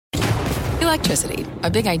Electricity, a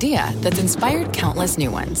big idea that's inspired countless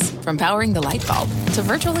new ones. From powering the light bulb to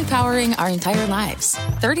virtually powering our entire lives.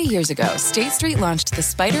 30 years ago, State Street launched the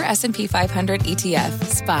SPDR S&P 500 ETF,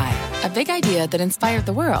 SPY. A big idea that inspired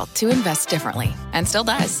the world to invest differently. And still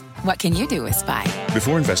does. What can you do with SPY?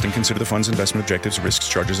 Before investing, consider the fund's investment objectives, risks,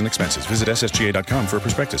 charges, and expenses. Visit ssga.com for a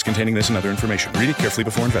prospectus containing this and other information. Read it carefully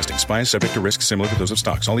before investing. SPY is subject to risks similar to those of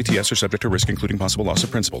stocks. All ETFs are subject to risk, including possible loss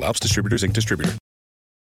of principal. Alps Distributors, Inc. Distributor.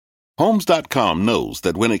 Homes.com knows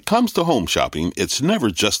that when it comes to home shopping, it's never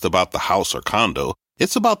just about the house or condo.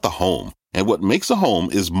 It's about the home. And what makes a home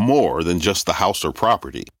is more than just the house or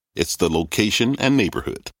property. It's the location and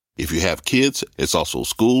neighborhood. If you have kids, it's also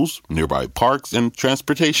schools, nearby parks, and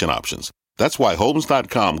transportation options. That's why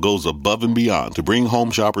Homes.com goes above and beyond to bring home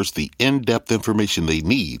shoppers the in-depth information they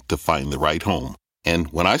need to find the right home.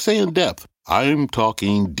 And when I say in-depth, I'm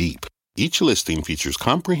talking deep. Each listing features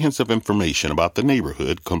comprehensive information about the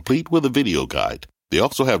neighborhood, complete with a video guide. They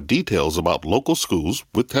also have details about local schools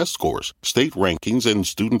with test scores, state rankings, and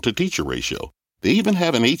student-to-teacher ratio. They even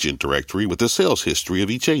have an agent directory with the sales history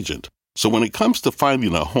of each agent. So when it comes to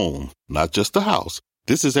finding a home, not just a house,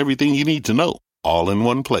 this is everything you need to know, all in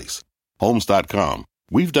one place. Homes.com.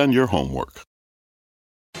 We've done your homework.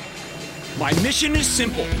 My mission is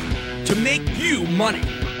simple, to make you money.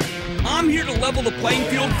 I'm here to level the playing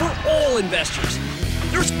field for all investors.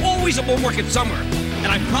 There's always a bull market somewhere, and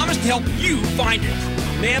I promise to help you find it.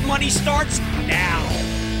 Mad Money starts now.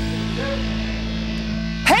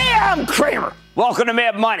 Hey, I'm Cramer. Welcome to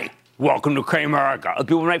Mad Money. Welcome to Cramerica. Other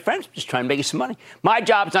people, my friends, just trying to make you some money. My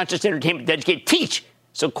job is not just entertainment, to educate, teach.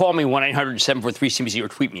 So call me 1-800-743-CBC or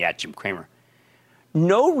tweet me at Jim Cramer.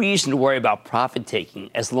 No reason to worry about profit taking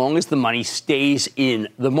as long as the money stays in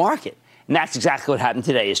the market. And that's exactly what happened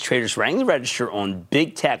today as traders rang the register on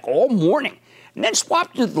big tech all morning and then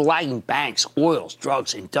swapped into the lagging banks, oils,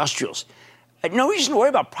 drugs, industrials. No reason to worry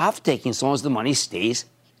about profit taking as long as the money stays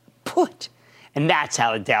put. And that's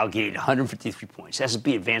how the Dow gained 153 points.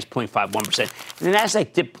 S&P advanced 0.51%. And the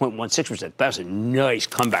Nasdaq dipped 0.16%. That was a nice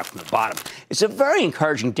comeback from the bottom. It's a very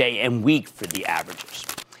encouraging day and week for the averages.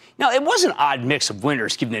 Now, it was an odd mix of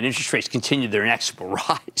winners, given that interest rates continued their inexorable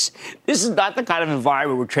rise. This is not the kind of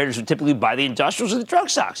environment where traders would typically buy the industrials or the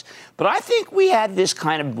drug stocks. But I think we had this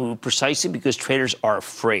kind of move precisely because traders are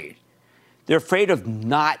afraid. They're afraid of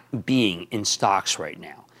not being in stocks right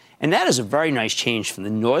now. And that is a very nice change from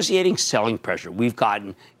the nauseating selling pressure we've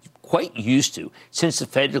gotten quite used to since the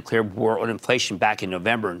Fed declared war on inflation back in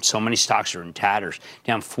November, and so many stocks are in tatters,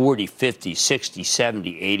 down 40, 50, 60,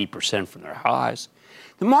 70, 80% from their highs.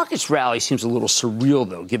 The market's rally seems a little surreal,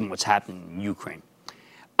 though, given what's happening in Ukraine.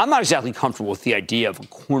 I'm not exactly comfortable with the idea of a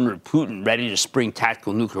cornered Putin ready to spring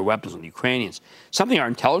tactical nuclear weapons on the Ukrainians, something our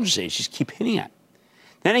intelligence agencies keep hinting at.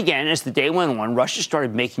 Then again, as the day went on, Russia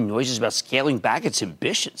started making noises about scaling back its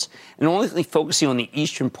ambitions and only focusing on the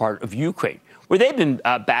eastern part of Ukraine, where they've been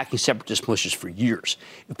backing separatist militias for years.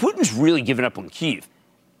 If Putin's really given up on Kyiv,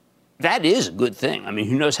 that is a good thing. I mean,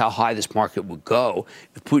 who knows how high this market would go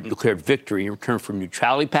if Putin declared victory in return for a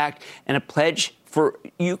neutrality pact and a pledge for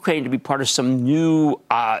Ukraine to be part of some new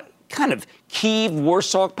kind of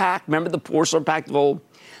Kyiv-Warsaw pact. Remember the Warsaw Pact of old?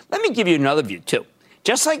 Let me give you another view, too.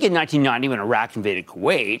 Just like in 1990 when Iraq invaded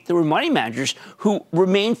Kuwait, there were money managers who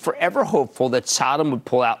remained forever hopeful that Saddam would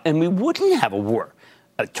pull out and we wouldn't have a war.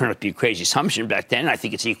 It turned out to be a crazy assumption back then. I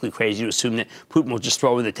think it's equally crazy to assume that Putin will just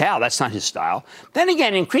throw in the towel. That's not his style. Then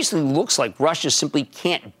again, it increasingly looks like Russia simply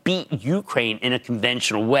can't beat Ukraine in a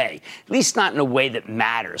conventional way, at least not in a way that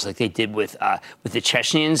matters, like they did with the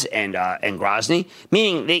Chechens and Grozny,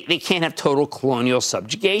 meaning they can't have total colonial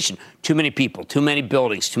subjugation. Too many people, too many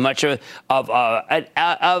buildings, too much of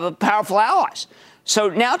powerful allies. So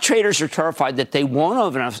now traders are terrified that they won't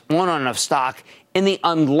own enough stock in the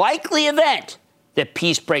unlikely event that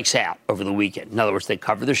peace breaks out over the weekend. In other words, they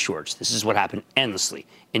cover their shorts. This is what happened endlessly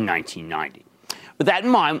in 1990. With that in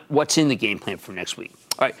mind, what's in the game plan for next week?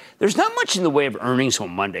 All right, there's not much in the way of earnings on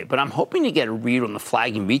Monday, but I'm hoping to get a read on the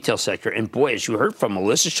flagging retail sector. And boy, as you heard from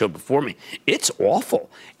Melissa's show before me, it's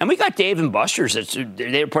awful. And we got Dave and Buster's.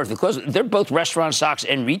 They're part of the close. They're both restaurant stocks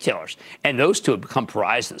and retailers. And those two have become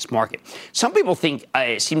pariahs in this market. Some people seem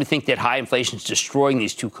to think that high inflation is destroying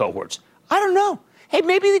these two cohorts. I don't know. Hey,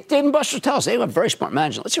 maybe Dave and Buster's tell us. They have a very smart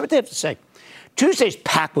management. Let's see what they have to say. Tuesday's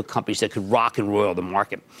packed with companies that could rock and roll the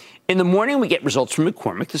market. In the morning, we get results from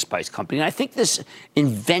McCormick, the spice company, and I think this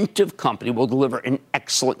inventive company will deliver an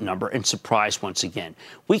excellent number and surprise once again.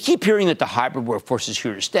 We keep hearing that the hybrid workforce is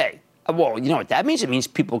here to stay. Well, you know what that means? It means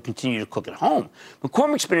people continue to cook at home.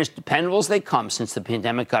 McCormick's been as dependable as they come since the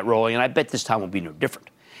pandemic got rolling, and I bet this time will be no different.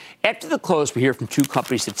 After the close, we hear from two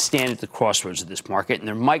companies that stand at the crossroads of this market, and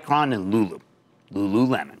they're Micron and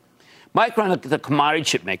Lululemon. Micron, the commodity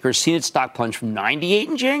chip maker, has seen its stock plunge from 98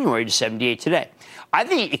 in January to 78 today. I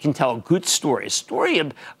think it can tell a good story, a story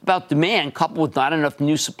about demand coupled with not enough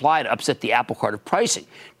new supply to upset the apple cart of pricing.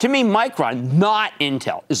 To me, Micron, not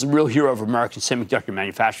Intel, is the real hero of American semiconductor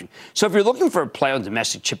manufacturing. So if you're looking for a play on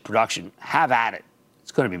domestic chip production, have at it.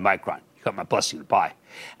 It's going to be Micron. You got my blessing to buy.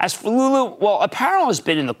 As for Lulu, well, apparel has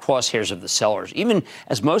been in the crosshairs of the sellers, even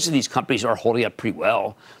as most of these companies are holding up pretty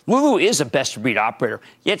well. Lulu is a best-of-breed operator,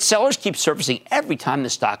 yet sellers keep surfacing every time the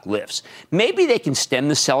stock lifts. Maybe they can stem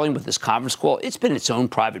the selling with this conference call. It's been its own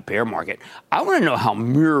private bear market. I want to know how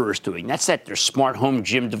Mirror is doing. That's their smart home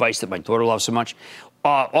gym device that my daughter loves so much.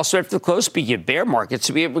 Also, after the close, speaking of bear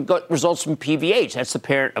markets, we got results from PVH. That's the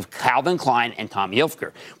parent of Calvin Klein and Tommy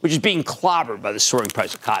Hilfiger, which is being clobbered by the soaring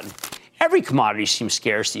price of cotton. Every commodity seems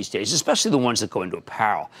scarce these days, especially the ones that go into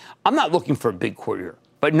apparel. I'm not looking for a big quarter here,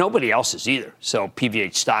 but nobody else is either. So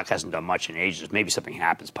PVH stock hasn't done much in ages. Maybe something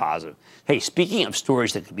happens positive. Hey, speaking of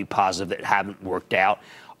stories that could be positive that haven't worked out,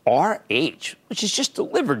 RH, which is just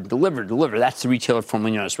delivered. That's the retailer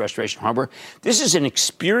formerly known as Restoration Hardware. This is an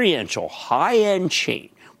experiential, high-end chain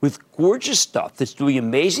with gorgeous stuff that's doing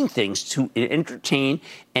amazing things to entertain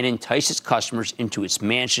and entice its customers into its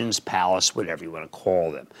mansions, palace, whatever you want to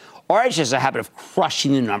call them. RH has a habit of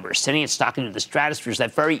crushing the numbers, sending its stock into the stratosphere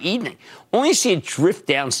that very evening. Only see it drift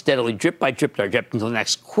down steadily, drip by drip until the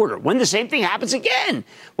next quarter, when the same thing happens again.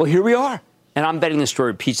 Well, here we are. And I'm betting the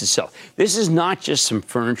story repeats itself. This is not just some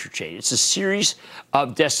furniture chain. It's a series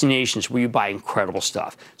of destinations where you buy incredible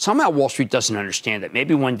stuff. Somehow Wall Street doesn't understand that.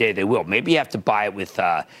 Maybe one day they will. Maybe you have to buy it with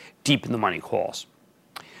deep in the money calls.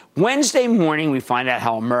 Wednesday morning, we find out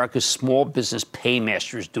how America's small business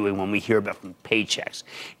paymaster is doing when we hear about from Paychex.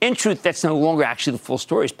 In truth, that's no longer actually the full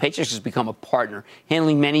story. Paychex has become a partner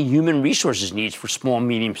handling many human resources needs for small and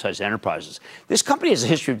medium-sized enterprises. This company has a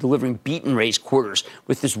history of delivering beat-and-raise quarters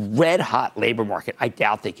with this red-hot labor market. I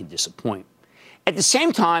doubt they can disappoint. At the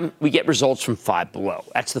same time, we get results from Five Below.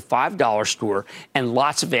 That's the $5 store, and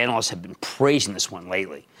lots of analysts have been praising this one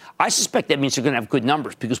lately. I suspect that means they're going to have good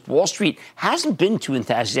numbers because Wall Street hasn't been too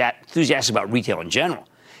enthusiastic about retail in general.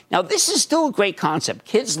 Now, this is still a great concept.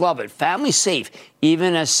 Kids love it. Family's safe,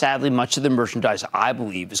 even as, sadly, much of the merchandise, I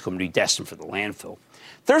believe, is going to be destined for the landfill.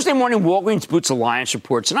 Thursday morning, Walgreens Boots Alliance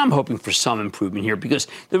reports, and I'm hoping for some improvement here because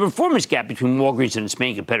the performance gap between Walgreens and its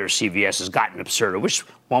main competitor, CVS, has gotten absurd. Which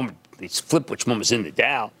one was in the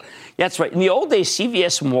Dow. That's right. In the old days,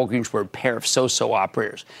 CVS and Walgreens were a pair of so-so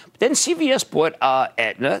operators. But then CVS bought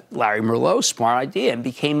Aetna, Larry Merlot's smart idea, and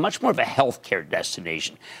became much more of a healthcare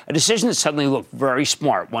destination. A decision that suddenly looked very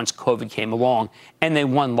smart once COVID came along, and they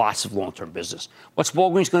won lots of long-term business. What's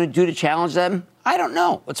Walgreens going to do to challenge them? I don't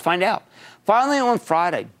know. Let's find out. Finally, on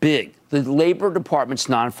Friday, the Labor Department's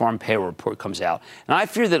non-farm payroll report comes out, and I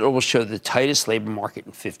fear that it will show the tightest labor market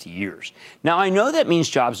in 50 years. Now, I know that means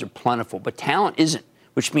jobs are plentiful, but talent isn't,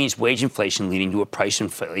 which means wage inflation leading to a price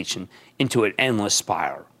inflation into an endless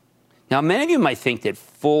spiral. Now, many of you might think that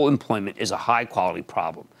full employment is a high-quality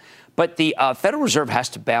problem, but the Federal Reserve has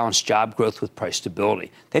to balance job growth with price stability.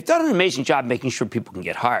 They've done an amazing job making sure people can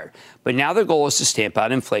get hired. But now their goal is to stamp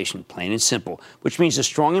out inflation, plain and simple, which means a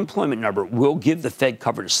strong employment number will give the Fed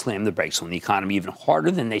cover to slam the brakes on the economy even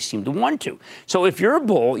harder than they seem to want to. So if you're a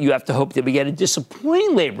bull, you have to hope that we get a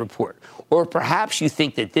disappointing labor report. Or perhaps you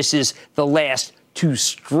think that this is the last too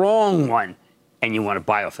strong one, and you want to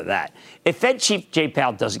buy off of that. If Fed Chief Jay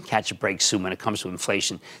Powell doesn't catch a break soon when it comes to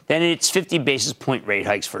inflation, then it's 50 basis point rate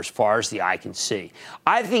hikes for as far as the eye can see.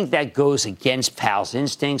 I think that goes against Powell's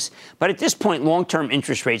instincts, but at this point, long-term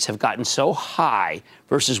interest rates have gotten so high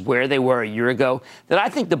versus where they were a year ago that I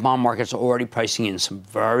think the bond markets are already pricing in some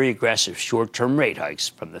very aggressive short-term rate hikes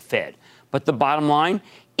from the Fed. But the bottom line,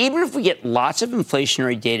 even if we get lots of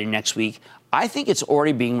inflationary data next week, I think it's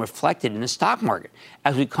already being reflected in the stock market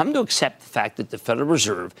as we come to accept the fact that the Federal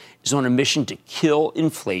Reserve is on a mission to kill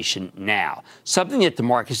inflation now, something that the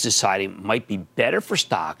market is deciding might be better for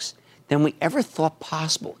stocks than we ever thought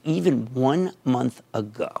possible, even 1 month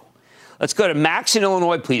ago. Let's go to Max in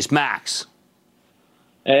Illinois, please. Max.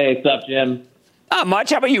 Hey, what's up, Jim? Not much.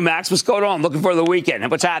 How about you, Max? What's going on? Looking for the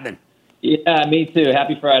weekend. What's happening? Yeah, me too.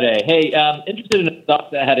 Happy Friday. Hey, interested in a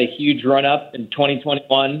stock that had a huge run-up in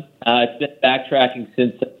 2021. It's been backtracking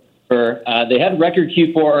since September. They had record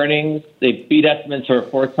Q4 earnings. They beat estimates for a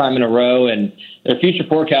fourth time in a row, and their future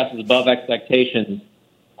forecast is above expectations.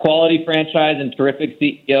 Quality franchise and terrific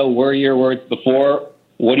CEO were your words before.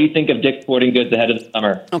 What do you think of Dick's Sporting Goods ahead of the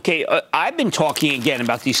summer? Okay, I've been talking again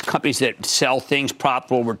about these companies that sell things,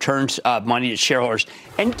 profitable, returns money to shareholders.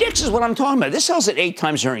 And Dick's is what I'm talking about. This sells at 8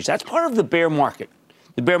 times earnings. That's part of the bear market.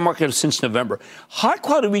 The bear market since November.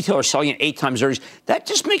 High-quality retailers selling at 8 times earnings. That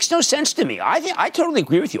just makes no sense to me. I totally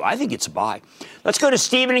agree with you. I think it's a buy. Let's go to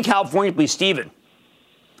Stephen in California, please. Stephen.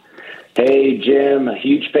 Hey, Jim. A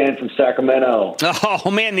huge fan from Sacramento.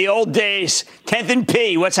 Oh, man, the old days. 10th and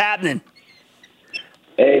P. What's happening?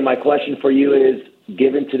 Hey, my question for you is,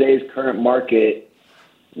 given today's current market,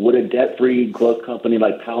 would a debt-free growth company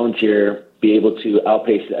like Palantir be able to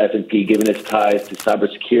outpace the S&P given its ties to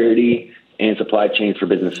cybersecurity and supply chains for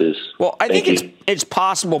businesses? Well, I think it's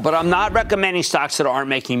possible, but I'm not recommending stocks that aren't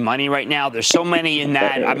making money right now. There's so many in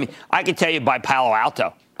that. I mean, I could tell you buy Palo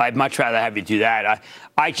Alto. I'd much rather have you do that.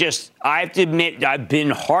 I have to admit, I've been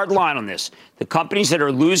hard line on this. The companies that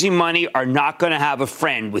are losing money are not going to have a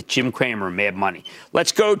friend with Jim Cramer and Mad Money.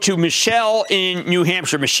 Let's go to Michelle in New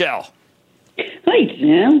Hampshire. Michelle. Hi,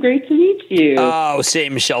 Jim. Great to meet you. Oh, say,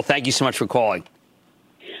 Michelle, thank you so much for calling.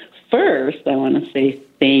 First, I want to say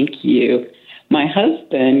thank you. My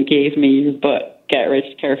husband gave me your book, Get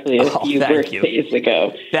Rich Carefully, a few birthdays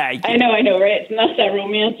ago. Thank you. I know, right? It's not that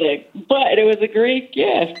romantic, but it was a great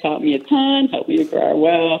gift. Taught me a ton, helped me to grow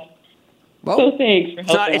well. So thanks for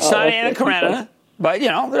helping. It's not Anna Karenina, but,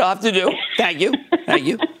 it'll have to do. Thank you. Thank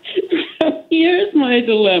you. So here's my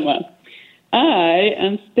dilemma. I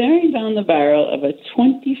am staring down the barrel of a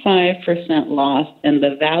 25% loss in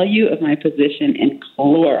the value of my position in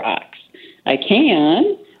Clorox. I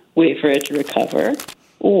can wait for it to recover,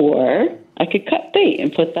 or I could cut bait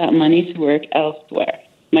and put that money to work elsewhere.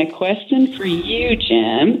 My question for you,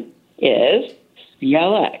 Jim, is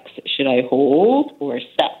CLX. Should I hold or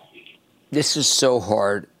sell? This is so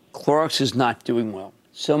hard. Clorox is not doing well.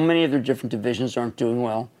 So many of their different divisions aren't doing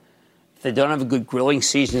well. If they don't have a good grilling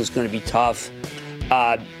season, it's going to be tough.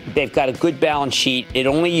 They've got a good balance sheet. It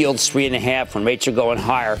only yields 3.5 when rates are going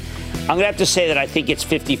higher. I'm going to have to say that I think it's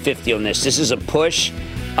 50-50 on this. This is a push,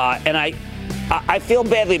 and I feel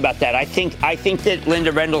badly about that. I think that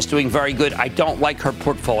Linda Rendell's doing very good. I don't like her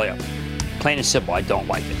portfolio. Plain and simple, I don't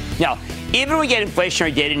like it. Now, even when we get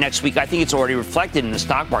inflationary data next week, I think it's already reflected in the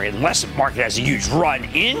stock market. Unless the market has a huge run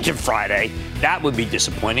into Friday, that would be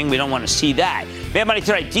disappointing. We don't want to see that. Mad Money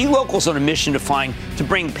tonight, D-Local's on a mission to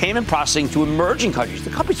bring payment processing to emerging countries. The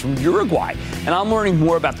company's from Uruguay, and I'm learning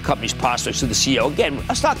more about the company's prospects with the CEO. Again,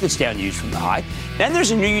 a stock that's down huge from the high. Then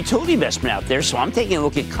there's a new utility investment out there, so I'm taking a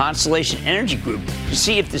look at Constellation Energy Group to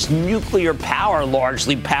see if this nuclear power,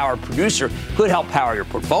 largely power producer, could help power your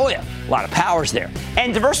portfolio. A lot of powers there.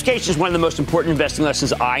 And diversification is one of the most important investing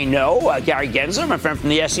lessons I know. Gary Gensler, my friend from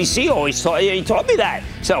the SEC, always taught me that.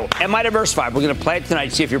 So, am I diversified? We're going to play it tonight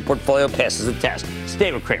to see if your portfolio passes the test.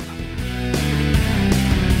 Stay with Cramer.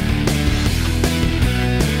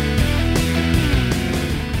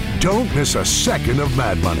 Don't miss a second of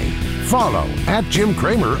Mad Money. Follow @Jim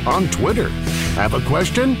Cramer on Twitter. Have a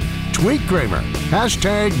question? Tweet Cramer.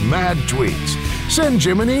 #MadTweets. Send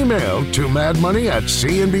Jim an email to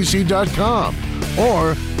madmoney@cnbc.com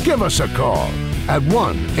or give us a call at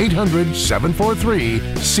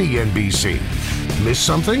 1-800-743-CNBC. Miss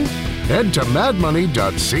something? Head to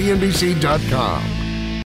madmoney.cnbc.com.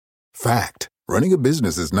 Fact. Running a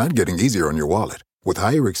business is not getting easier on your wallet. With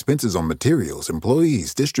higher expenses on materials,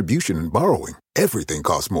 employees, distribution, and borrowing, everything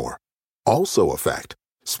costs more. Also a fact.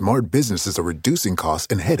 Smart businesses are reducing costs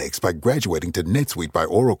and headaches by graduating to NetSuite by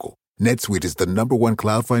Oracle. NetSuite is the #1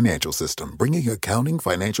 cloud financial system, bringing accounting,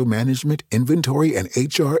 financial management, inventory, and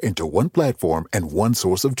HR into one platform and one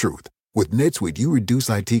source of truth. With NetSuite, you reduce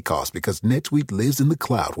IT costs because NetSuite lives in the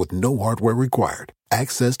cloud with no hardware required.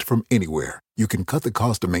 Accessed from anywhere, you can cut the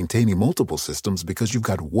cost of maintaining multiple systems because you've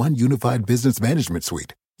got one unified business management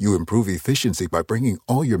suite. You improve efficiency by bringing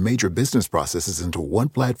all your major business processes into one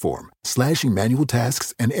platform, slashing manual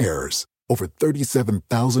tasks and errors. Over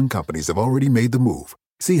 37,000 companies have already made the move.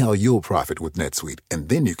 See how you'll profit with NetSuite, and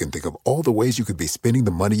then you can think of all the ways you could be spending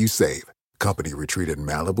the money you save. Company retreat in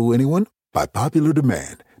Malibu, anyone? By popular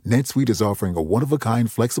demand, NetSuite is offering a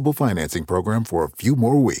one-of-a-kind flexible financing program for a few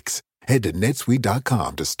more weeks. Head to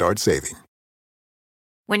netsuite.com to start saving.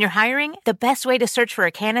 When you're hiring, the best way to search for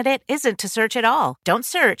a candidate isn't to search at all. Don't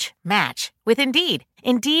search, match with with Indeed.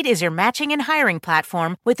 Indeed is your matching and hiring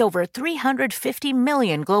platform with over 350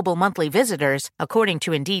 million global monthly visitors, according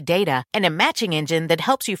to Indeed data, and a matching engine that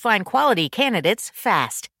helps you find quality candidates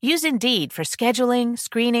fast. Use Indeed for scheduling,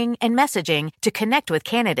 screening, and messaging to connect with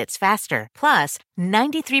candidates faster. Plus,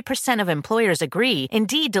 93% of employers agree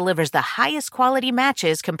Indeed delivers the highest quality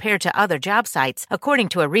matches compared to other job sites, according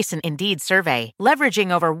to a recent Indeed survey. Leveraging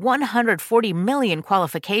over 140 million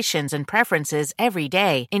qualifications and preferences every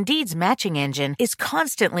day, Indeed's matching engine is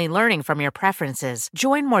constantly learning from your preferences.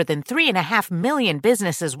 Join more than 3.5 million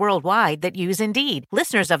businesses worldwide that use Indeed.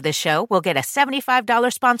 Listeners of this show will get a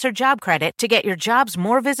 $75 sponsored job credit to get your jobs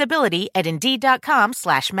more visibility at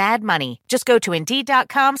Indeed.com/madmoney. Just go to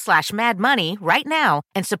Indeed.com/madmoney right now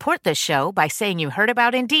and support this show by saying you heard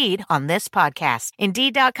about Indeed on this podcast.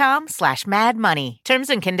 Indeed.com/madmoney. Terms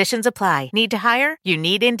and conditions apply. Need to hire? You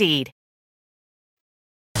need Indeed.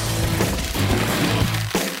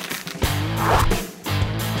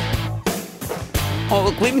 Well,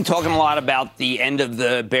 look, we've been talking a lot about the end of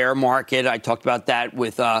the bear market. I talked about that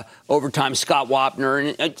with Overtime Scott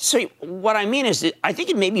Wapner. And so what I mean is that I think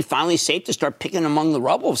it may be finally safe to start picking among the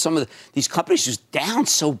rubble of some of these companies who's down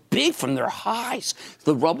so big from their highs,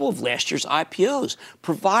 the rubble of last year's IPOs,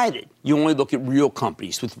 provided you only look at real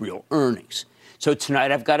companies with real earnings. So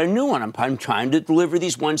tonight I've got a new one. I'm trying to deliver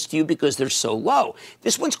these ones to you because they're so low.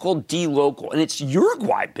 This one's called dLocal, and it's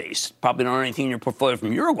Uruguay-based. Probably don't know anything in your portfolio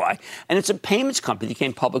from Uruguay. And it's a payments company that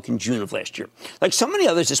came public in June of last year. Like so many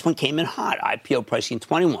others, this one came in hot. IPO pricing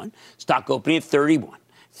 21, stock opening at 31.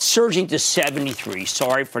 Surging to 73.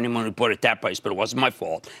 Sorry for anyone who bought at that price, but it wasn't my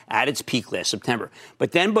fault. At its peak last September.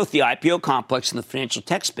 But then both the IPO complex and the financial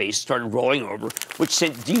tech space started rolling over, which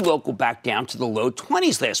sent dLocal back down to the low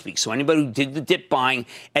 20s last week. So anybody who did the dip buying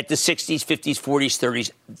at the 60s, 50s, 40s,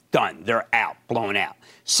 30s, done. They're out, blown out.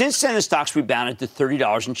 Since then, the stock's rebounded to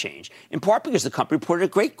 $30 and change, in part because the company reported a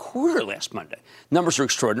great quarter last Monday. Numbers are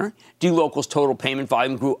extraordinary. dLocal's total payment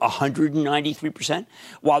volume grew 193%,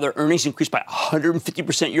 while their earnings increased by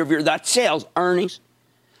 150% year over year. That's sales, earnings.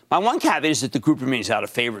 My one caveat is that the group remains out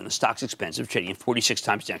of favor and the stock's expensive, trading at 46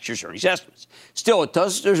 times next year's earnings estimates. Still, it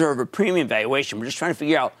does deserve a premium valuation. We're just trying to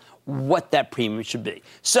figure out what that premium should be.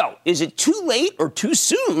 So, is it too late or too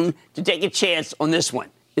soon to take a chance on this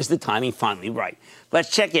one? Is the timing finally right? Let's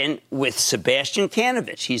check in with Sebastian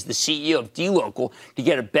Kanovich. He's the CEO of dLocal to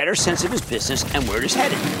get a better sense of his business and where it is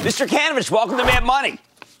headed. Mr. Kanovich, welcome to Mad Money.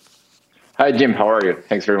 Hi, Jim. How are you?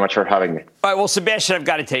 Thanks very much for having me. All right, well, Sebastian, I've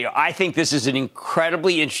got to tell you, I think this is an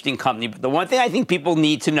incredibly interesting company. But the one thing I think people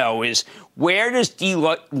need to know is where does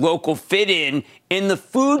dLocal fit in the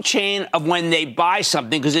food chain of when they buy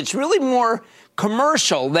something? Because it's really more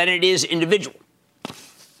commercial than it is individual.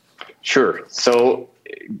 Sure. So,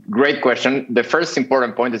 great question. The first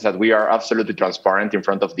important point is that we are absolutely transparent in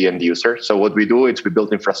front of the end user. So what we do is we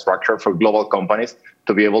build infrastructure for global companies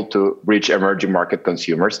to be able to reach emerging market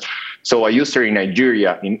consumers. So a user in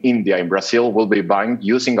Nigeria, in India, in Brazil will be buying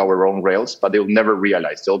using our own rails, but they'll never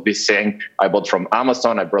realize. They'll be saying, I bought from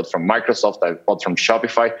Amazon, I bought from Microsoft, I bought from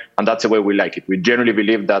Shopify, and that's the way we like it. We generally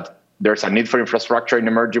believe that there's a need for infrastructure in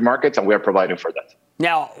emerging markets, and we are providing for that.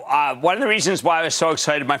 Now, one of the reasons why I was so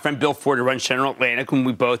excited, my friend Bill Ford, who runs General Atlantic, whom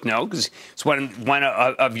we both know, because it's one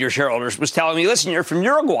of your shareholders, was telling me, listen, you're from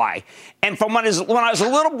Uruguay. And from when I was a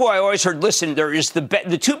little boy, I always heard, listen, there is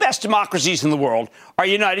the two best democracies in the world are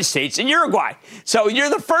United States and Uruguay. So you're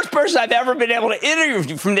the first person I've ever been able to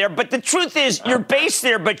interview from there. But the truth is, you're based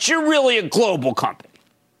there, but you're really a global company.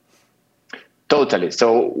 Totally.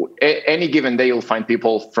 So any given day, you'll find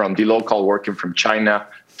people from dLocal working from China,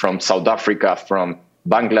 from South Africa, from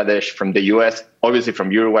Bangladesh, from the US, obviously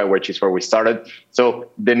from Uruguay, which is where we started. So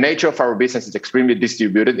the nature of our business is extremely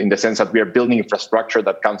distributed in the sense that we are building infrastructure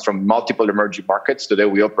that comes from multiple emerging markets. Today,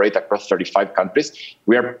 we operate across 35 countries.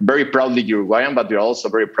 We are very proudly Uruguayan, but we are also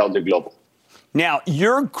very proudly global. Now,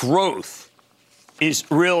 your growth is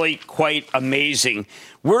really quite amazing.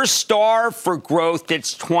 We're starved for growth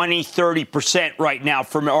that's 20, 30% right now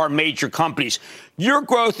from our major companies. Your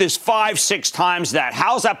growth is 5-6 times that.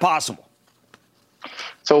 How is that possible?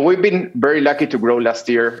 So we've been very lucky to grow last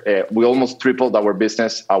year. We almost tripled our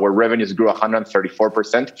business. Our revenues grew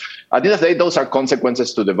 134%. At the end of the day, those are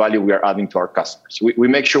consequences to the value we are adding to our customers. We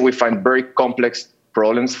make sure we find very complex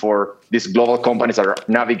problems for these global companies that are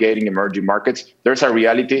navigating emerging markets. There's a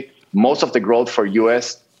reality. Most of the growth for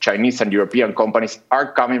US, Chinese, and European companies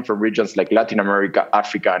are coming from regions like Latin America,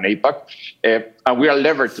 Africa, and APAC. And we are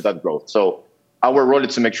levered to that growth. So our role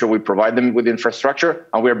is to make sure we provide them with infrastructure,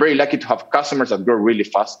 and we are very lucky to have customers that grow really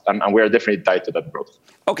fast, and we are definitely tied to that growth.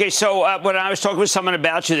 Okay, so when I was talking with someone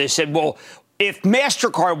about you, they said, well, if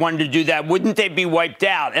MasterCard wanted to do that, wouldn't they be wiped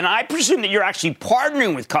out? And I presume that you're actually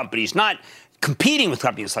partnering with companies, not competing with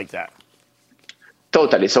companies like that.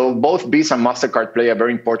 Totally. So both Visa and MasterCard play a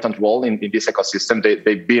very important role in this ecosystem.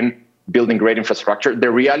 They've been building great infrastructure.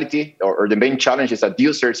 The reality or the main challenge is that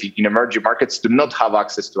users in emerging markets do not have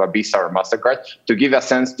access to a Visa or MasterCard. To give a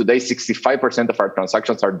sense, today 65% of our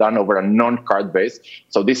transactions are done over a non-card base.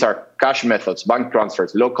 So these are cash methods, bank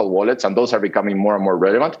transfers, local wallets, and those are becoming more and more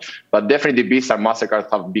relevant. But definitely Visa and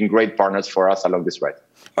MasterCard have been great partners for us along this ride.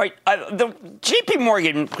 All right. The JP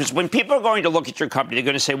Morgan, because when people are going to look at your company, they're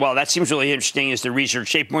going to say, well, that seems really interesting as the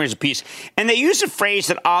research. JP Morgan is a piece. And they use a phrase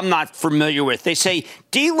that I'm not familiar with. They say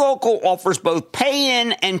dLocal offers both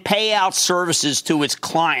pay-in and pay-out services to its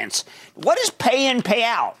clients. What is pay-in,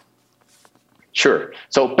 pay-out? Sure.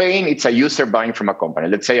 So pay-in, it's a user buying from a company.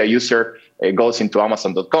 Let's say a user goes into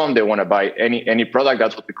Amazon.com. They want to buy any product.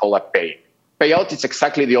 That's what we call a pay-in. Payout is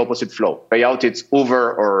exactly the opposite flow. Payout, it's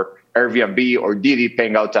Uber or Airbnb or Didi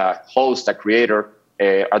paying out a host, a creator,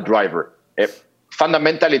 a driver.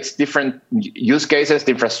 Fundamentally, it's different use cases,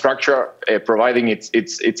 the infrastructure providing it's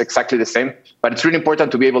exactly the same, but it's really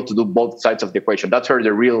important to be able to do both sides of the equation. That's where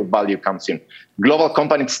the real value comes in. Global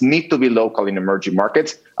companies need to be local in emerging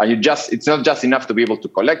markets, and it's not just enough to be able to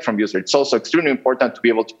collect from users. It's also extremely important to be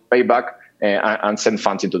able to pay back and send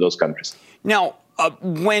funds into those countries. Now,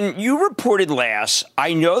 when you reported last,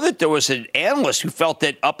 I know that there was an analyst who felt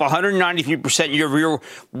that up 193% year-over-year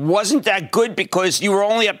wasn't that good because you were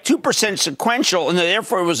only up 2% sequential, and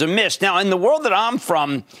therefore it was a miss. Now, in the world that I'm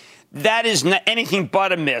from, that is not anything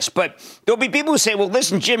but a miss. But there'll be people who say, well,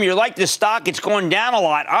 listen, Jim, you're like this stock. It's going down a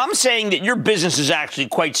lot. I'm saying that your business is actually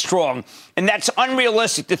quite strong, and that's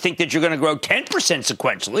unrealistic to think that you're going to grow 10%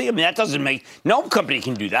 sequentially. I mean, that doesn't make – no company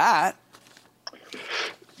can do that.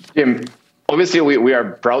 Jim, obviously, we are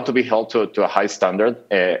proud to be held to a high standard.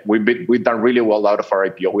 We've done really well out of our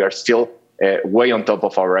IPO. We are still way on top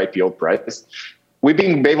of our IPO price. We've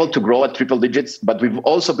been able to grow at triple digits, but we've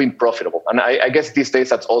also been profitable. And I guess these days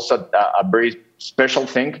that's also a very special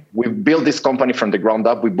thing. We've built this company from the ground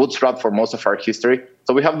up. We bootstrapped for most of our history.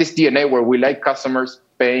 So we have this DNA where we like customers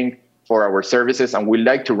paying for our services, and we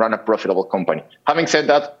like to run a profitable company. Having said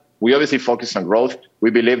that, we obviously focus on growth.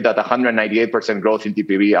 We believe that 198% growth in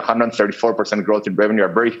TPV, 134% growth in revenue are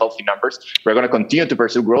very healthy numbers. We're going to continue to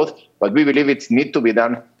pursue growth, but we believe it needs to be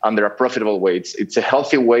done under a profitable way. It's a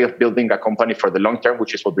healthy way of building a company for the long term,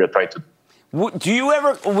 which is what we're trying to do. Would you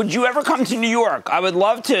ever come to New York? I would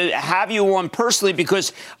love to have you on personally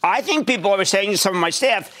because I think I was saying to some of my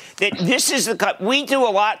staff that this is we do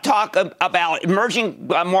a lot talk about emerging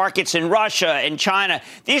markets in Russia and China.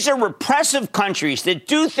 These are repressive countries that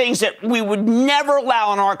do things that we would never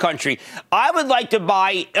allow in our country. I would like to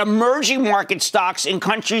buy emerging market stocks in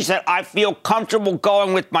countries that I feel comfortable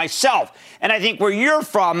going with myself. And I think where you're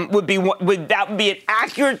from would be an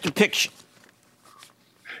accurate depiction.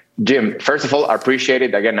 Jim, first of all, I appreciate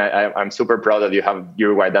it. Again, I'm super proud that you have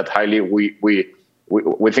Uruguay that highly. We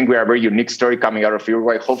think we are a very unique story coming out of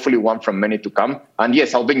Uruguay, hopefully one from many to come. And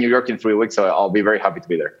yes, I'll be in New York in 3 weeks, so I'll be very happy to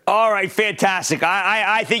be there. All right, fantastic.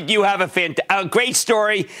 I think you have a great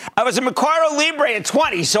story. I was a Mercado Libre at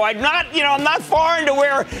 20, so I'm not far into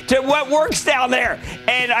what works down there.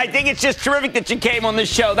 And I think it's just terrific that you came on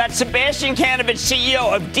this show. That's Sebastian Kanovich,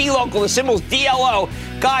 CEO of dLocal, the symbol's DLO.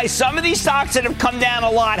 Guys, some of these stocks that have come down a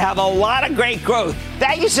lot have a lot of great growth.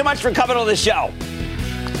 Thank you so much for coming on the show.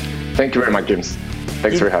 Thank you very much, James.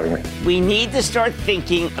 Thanks for having me. We need to start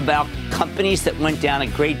thinking about companies that went down a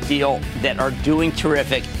great deal, that are doing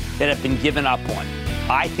terrific, that have been given up on.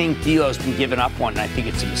 I think DLO's been given up on, and I think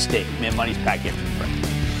it's a mistake. Mad Money's back after the break.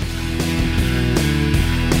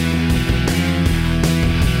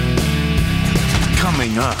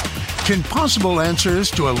 Coming up, can possible answers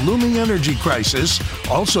to a looming energy crisis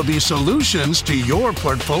also be solutions to your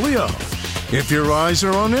portfolio? If your eyes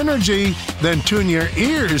are on energy, then tune your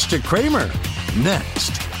ears to Cramer.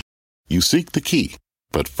 Next. You seek the key,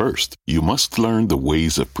 but first, you must learn the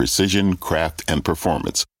ways of precision, craft, and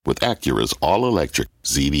performance with Acura's all-electric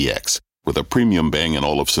ZDX. With a premium Bang &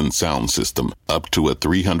 Olufsen sound system up to a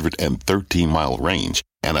 313-mile range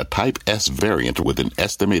and a Type S variant with an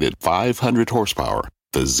estimated 500 horsepower,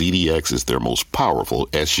 the ZDX is their most powerful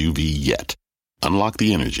SUV yet. Unlock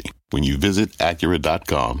the energy when you visit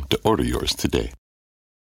Acura.com to order yours today.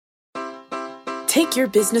 Take your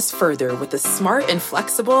business further with the smart and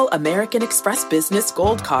flexible American Express Business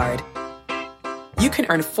Gold Card. You can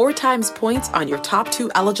earn 4 times points on your top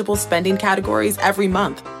 2 eligible spending categories every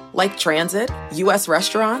month, like transit, U.S.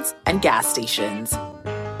 restaurants, and gas stations.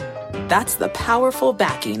 That's the powerful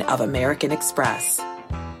backing of American Express.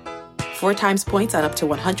 4 times points on up to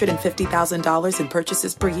 $150,000 in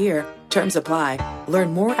purchases per year. Terms apply.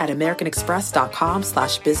 Learn more at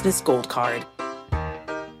americanexpress.com/businessgoldcard.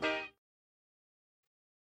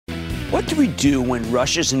 What do we do when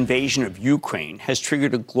Russia's invasion of Ukraine has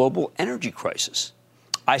triggered a global energy crisis?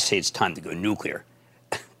 I say it's time to go nuclear.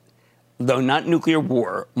 Though not nuclear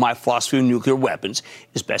war, my philosophy of nuclear weapons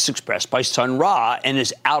is best expressed by Sun Ra and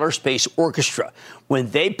his outer space orchestra.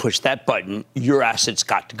 When they push that button, your assets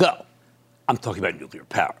got to go. I'm talking about nuclear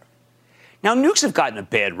power. Now, nukes have gotten a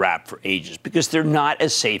bad rap for ages because they're not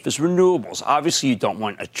as safe as renewables. Obviously, you don't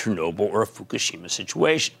want a Chernobyl or a Fukushima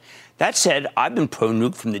situation. That said, I've been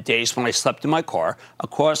pro-nuke from the days when I slept in my car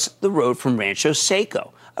across the road from Rancho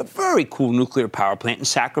Seco, a very cool nuclear power plant in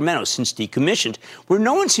Sacramento since decommissioned, where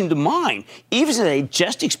no one seemed to mind, even as they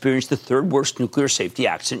just experienced the third worst nuclear safety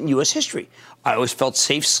accident in U.S. history. I always felt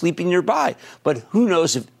safe sleeping nearby, but who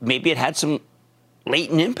knows if maybe it had some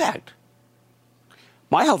latent impact.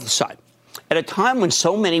 My health aside, at a time when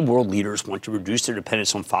so many world leaders want to reduce their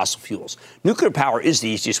dependence on fossil fuels, nuclear power is the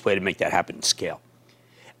easiest way to make that happen at scale.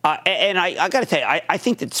 And I got to tell you, I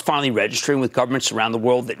think that it's finally registering with governments around the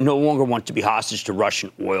world that no longer want to be hostage to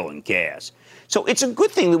Russian oil and gas. So it's a good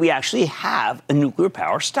thing that we actually have a nuclear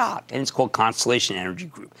power stock, and it's called Constellation Energy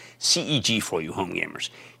Group, CEG for you home gamers.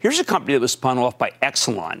 Here's a company that was spun off by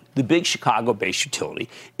Exelon, the big Chicago-based utility,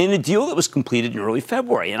 in a deal that was completed in early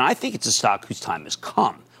February. And I think it's a stock whose time has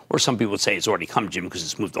come. Or some people would say it's already come, Jim, because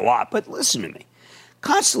it's moved a lot. But listen to me.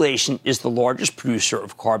 Constellation is the largest producer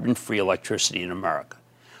of carbon-free electricity in America.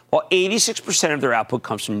 While 86% of their output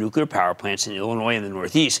comes from nuclear power plants in Illinois and the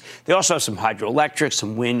Northeast, they also have some hydroelectric,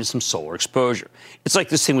 some wind, and some solar exposure. It's like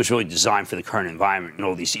this thing was really designed for the current environment and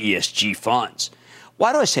all these ESG funds.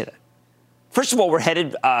 Why do I say that? First of all, we're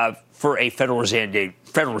headed for a Federal Reserve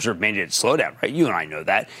mandated slowdown, right? You and I know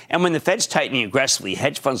that. And when the Fed's tightening aggressively,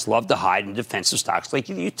 hedge funds love to hide in defensive stocks like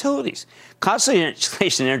the utilities.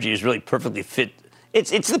 Constellation Energy is really perfectly fit.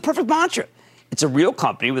 It's the perfect mantra. It's a real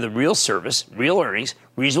company with a real service, real earnings,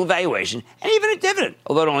 reasonable valuation, and even a dividend,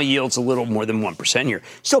 although it only yields a little more than 1% here.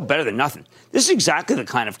 Still better than nothing. This is exactly the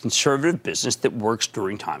kind of conservative business that works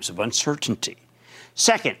during times of uncertainty.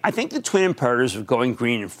 Second, I think the twin imperatives of going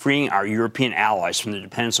green and freeing our European allies from the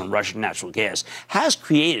dependence on Russian natural gas has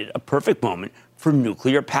created a perfect moment for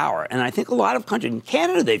nuclear power. And I think a lot of countries, in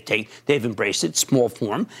Canada, they've embraced it, small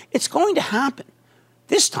form. It's going to happen.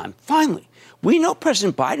 This time, finally. We know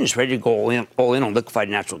President Biden is ready to go all in on liquefied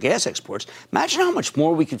natural gas exports. Imagine how much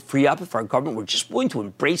more we could free up if our government were just willing to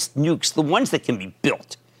embrace nukes, the ones that can be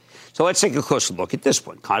built. So let's take a closer look at this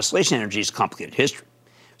one. Constellation Energy's complicated history.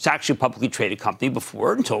 It's actually a publicly traded company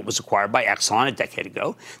before until it was acquired by Exxon a decade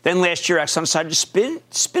ago. Then last year, Exxon decided to spin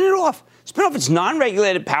off its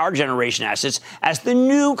non-regulated power generation assets as the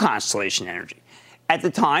new Constellation Energy. At the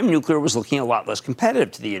time, nuclear was looking a lot less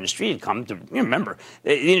competitive to the industry. It come to, remember,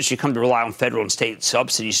 the industry come to rely on federal and state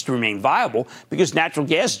subsidies to remain viable because natural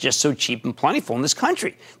gas is just so cheap and plentiful in this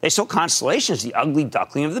country. They saw Constellation as the ugly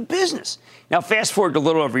duckling of the business. Now, fast forward to a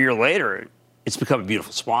little over a year later, it's become a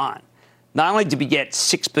beautiful swan. Not only did we get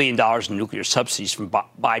 $6 billion in nuclear subsidies from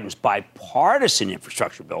Biden's bipartisan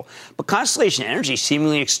infrastructure bill, but Constellation Energy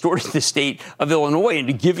seemingly extorted the state of Illinois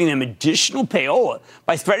into giving them additional payola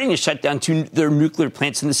by threatening to shut down their nuclear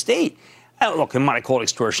plants in the state. Look, and when I call it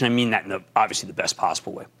extortion, I mean that in obviously the best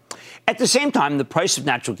possible way. At the same time, the price of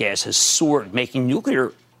natural gas has soared, making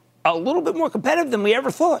nuclear a little bit more competitive than we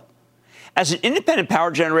ever thought. As an independent power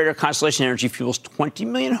generator, Constellation Energy fuels 20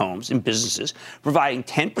 million homes and businesses, providing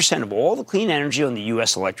 10% of all the clean energy on the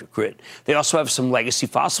U.S. electric grid. They also have some legacy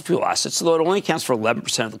fossil fuel assets, although it only accounts for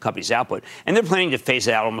 11% of the company's output, and they're planning to phase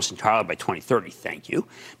it out almost entirely by 2030. Thank you.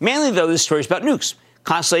 Mainly, though, this story is about nukes.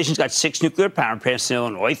 Constellation's got 6 nuclear power plants in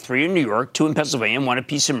Illinois, 3 in New York, 2 in Pennsylvania, 1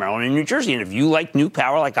 apiece in Maryland and New Jersey. And if you like nuke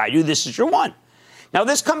power like I do, this is your one. Now,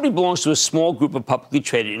 this company belongs to a small group of publicly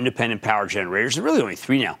traded independent power generators. There are really only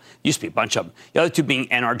 3 now. There used to be a bunch of them. The other 2 being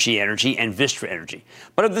NRG Energy and Vistra Energy.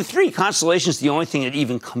 But of the 3, Constellation is the only thing that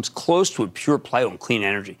even comes close to a pure play on clean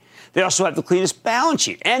energy. They also have the cleanest balance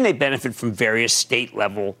sheet, and they benefit from various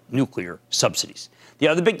state-level nuclear subsidies. The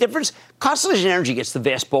other big difference, Constellation Energy gets the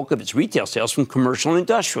vast bulk of its retail sales from commercial and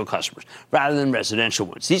industrial customers rather than residential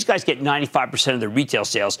ones. These guys get 95% of their retail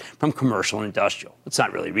sales from commercial and industrial. It's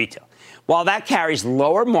not really retail. While that carries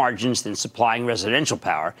lower margins than supplying residential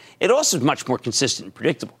power, it also is much more consistent and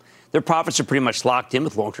predictable. Their profits are pretty much locked in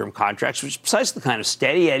with long-term contracts, which is precisely the kind of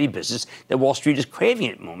steady-eddy business that Wall Street is craving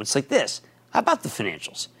at moments like this. How about the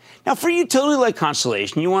financials? Now, for a utility like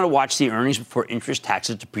Constellation, you want to watch the earnings before interest,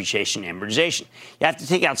 taxes, depreciation, and amortization. You have to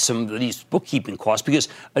take out some of these bookkeeping costs because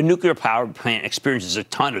a nuclear power plant experiences a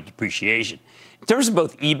ton of depreciation. In terms of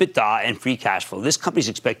both EBITDA and free cash flow, this company is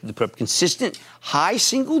expected to put up consistent high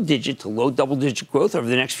single-digit to low double-digit growth over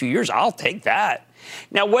the next few years. I'll take that.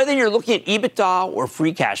 Now, whether you're looking at EBITDA or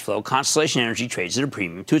free cash flow, Constellation Energy trades at a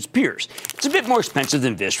premium to its peers. It's a bit more expensive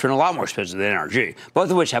than Vistra and a lot more expensive than NRG, both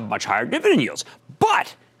of which have much higher dividend yields.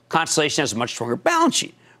 But Constellation has a much stronger balance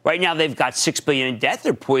sheet. Right now, they've got $6 billion in debt.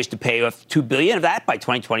 They're poised to pay off $2 billion of that by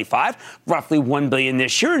 2025, roughly $1 billion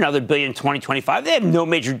this year, another $1 billion in 2025. They have no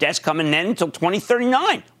major debts coming in until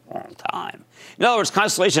 2039. Long time. In other words,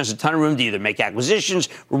 Constellation has a ton of room to either make acquisitions,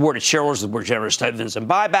 reward its shareholders with more generous dividends and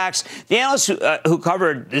buybacks. The analysts who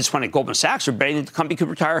covered this one at Goldman Sachs are betting that the company could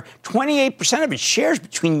retire 28% of its shares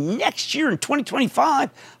between next year and 2025.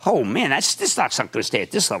 Oh, man, this stock's not going to stay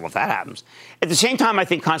at this level if that happens. At the same time, I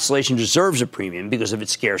think Constellation deserves a premium because of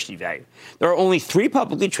its scarcity value. There are only 3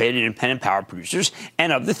 publicly traded independent power producers,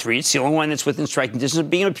 and of the 3, it's the only one that's within striking distance of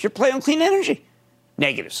being a pure play on clean energy.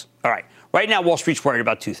 Negatives. All right. Right now, Wall Street's worried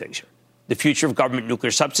about 2 things here. The future of government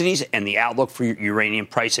nuclear subsidies and the outlook for uranium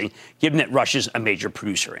pricing, given that Russia's a major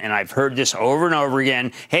producer. And I've heard this over and over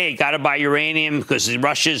again. Hey, got to buy uranium because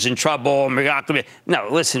Russia's in trouble. No,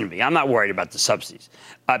 listen to me. I'm not worried about the subsidies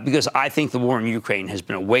because I think the war in Ukraine has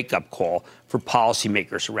been a wake-up call for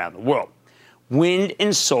policymakers around the world. Wind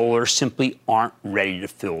and solar simply aren't ready to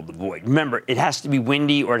fill the void. Remember, it has to be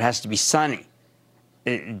windy or it has to be sunny.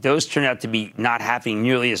 Those turn out to be not happening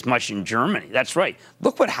nearly as much in Germany. That's right.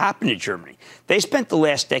 Look what happened to Germany. They spent the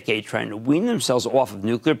last decade trying to wean themselves off of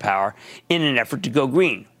nuclear power in an effort to go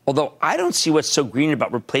green. Although I don't see what's so green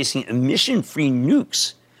about replacing emission-free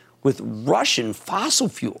nukes with Russian fossil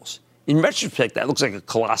fuels. In retrospect, that looks like a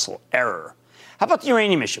colossal error. How about the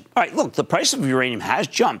uranium issue? All right, look, the price of uranium has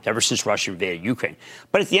jumped ever since Russia invaded Ukraine.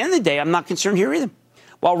 But at the end of the day, I'm not concerned here either.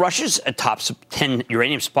 While Russia's a top 10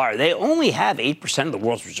 uranium supplier, they only have 8% of the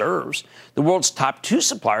world's reserves. The world's top 2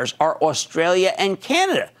 suppliers are Australia and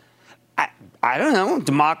Canada. I don't know,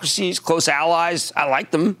 democracies, close allies, I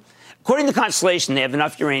like them. According to Constellation, they have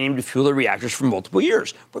enough uranium to fuel their reactors for multiple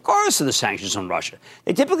years, regardless of the sanctions on Russia.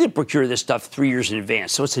 They typically procure this stuff 3 years in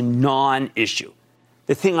advance, so it's a non-issue.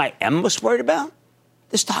 The thing I am most worried about,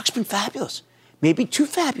 the stock's been fabulous. Maybe too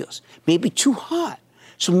fabulous, maybe too hot.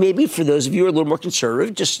 So maybe for those of you who are a little more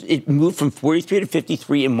conservative, it moved from 43 to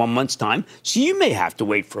 53 in 1 month's time. So you may have to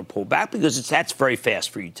wait for a pullback because that's very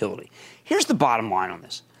fast for utility. Here's the bottom line on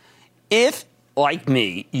this. If, like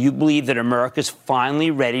me, you believe that America's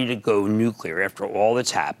finally ready to go nuclear after all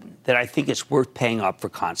that's happened, then I think it's worth paying up for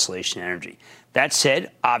Constellation Energy. That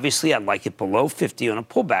said, obviously, I'd like it below 50 on a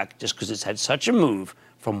pullback just because it's had such a move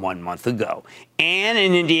from 1 month ago. Ann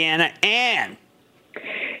in Indiana. Ann.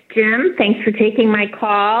 Jim, thanks for taking my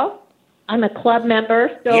call. I'm a club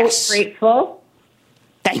member, so grateful.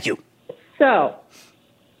 Thank you. So,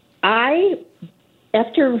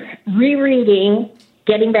 after rereading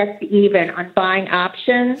Getting Back to Even on buying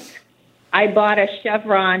options, I bought a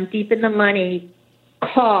Chevron Deep in the Money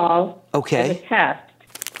call as a test.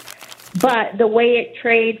 But the way it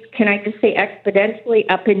trades, can I just say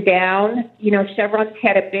exponentially up and down? You know, Chevron's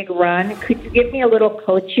had a big run. Could you give me a little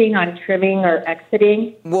coaching on trimming or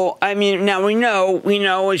exiting? Well, I mean, now we know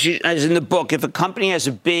as in the book, if a company has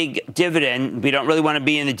a big dividend, we don't really want to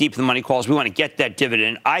be in the deep of the money calls. We want to get that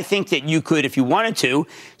dividend. I think that you could, if you wanted to,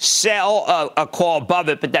 sell a call above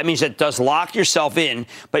it, but that means that it does lock yourself in.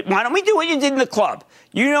 But why don't we do what you did in the club?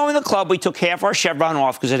 You know, in the club, we took half our Chevron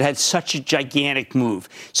off because it had such a gigantic move.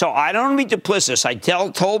 So I don't want to be duplicitous. I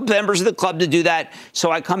told members of the club to do that.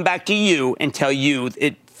 So I come back to you and tell you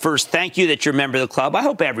first, thank you that you're a member of the club. I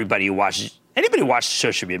hope anybody who watches the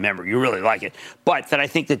show should be a member. You really like it. But that I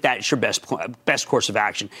think that's your best course of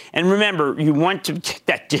action. And remember, you want to get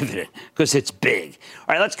that dividend because it's big.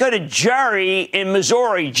 All right, let's go to Jerry in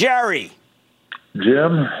Missouri. Jerry.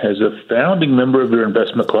 Jim, as a founding member of your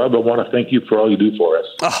investment club, I want to thank you for all you do for us.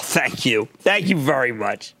 Oh, thank you. Thank you very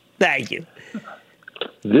much. Thank you.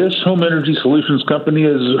 This home energy solutions company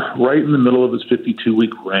is right in the middle of its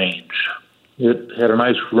 52-week range. It had a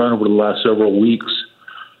nice run over the last several weeks,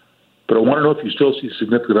 but I want to know if you still see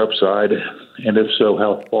significant upside, and if so,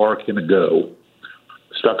 how far can it go?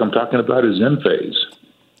 The stock I'm talking about is Enphase.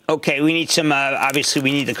 Okay, we need obviously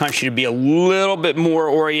we need the country to be a little bit more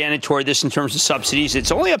oriented toward this in terms of subsidies.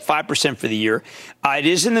 It's only up 5% for the year. It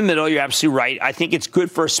is in the middle. You're absolutely right. I think it's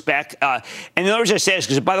good for a spec. And the other reason I say this,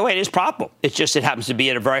 because, by the way, it is profitable. It's just it happens to be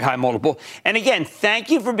at a very high multiple. And again, thank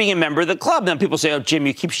you for being a member of the club. Now people say, oh, Jim,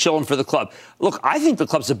 you keep shilling for the club. Look, I think the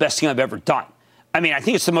club's the best thing I've ever done. I mean, I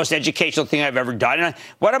think it's the most educational thing I've ever done. And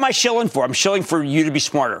what am I shilling for? I'm shilling for you to be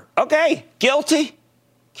smarter. Okay, guilty.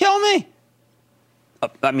 Kill me.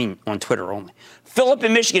 I mean, on Twitter only. Philip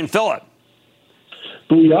in Michigan. Philip.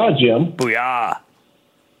 Booyah, Jim. Booyah.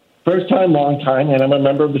 First time, long time, and I'm a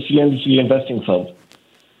member of the CNBC Investing Club.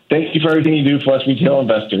 Thank you for everything you do for us retail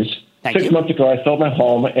investors. Thank 6 you. months ago, I sold my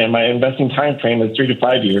home, and my investing time frame is 3 to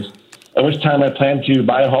 5 years, at which time I plan to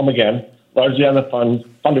buy a home again, largely on the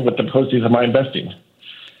funded with the proceeds of my investing.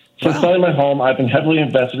 Since selling my home, I've been heavily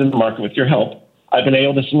invested in the market with your help. I've been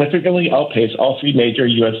able to significantly outpace all 3 major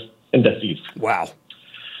U.S. indices. Wow.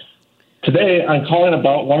 Today, I'm calling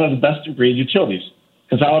about one of the best-in-breed utilities,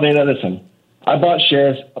 Consolidated Edison. I bought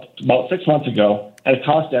shares about 6 months ago at a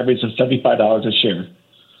cost average of $75 a share.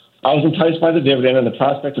 I was enticed by the dividend and the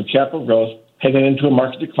prospect of capital growth heading into a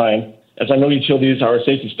market decline, as I know utilities are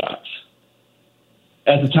safety stocks.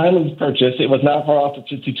 At the time of the purchase, it was not far off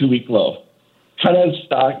the 52-week low. Conrad's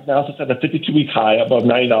stock now sits at a 52-week high above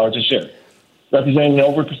 $90 a share, representing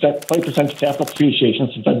over 20% capital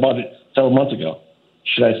appreciation since I bought it several months ago.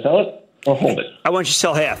 Should I sell it or hold it? I want you to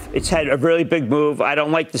sell half. It's had a really big move. I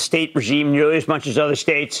don't like the state regime nearly as much as other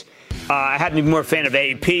states. I happen to be more a fan of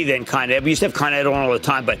AEP than Con Ed. We used to have Con Ed on all the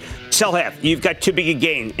time, but sell half. You've got too big a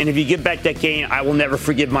gain. And if you give back that gain, I will never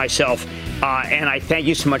forgive myself. And I thank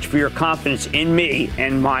you so much for your confidence in me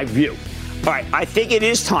and my view. All right, I think it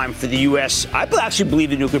is time for the U.S. I actually believe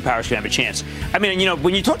that nuclear power is going to have a chance. I mean, you know,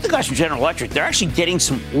 when you talk to the guys from General Electric, they're actually getting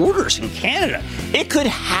some orders in Canada. It could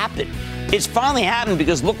happen. It's finally happened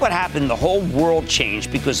because look what happened. The whole world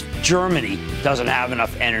changed because Germany doesn't have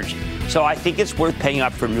enough energy. So I think it's worth paying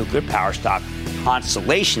up for nuclear power stock,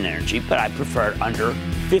 Constellation Energy, but I prefer it under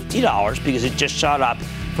 $50 because it just shot up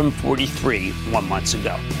from 43 1 month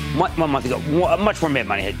ago. 1 month ago, much more mad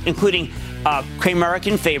money, including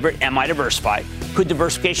Cramerican favorite, Am I Diversified? Could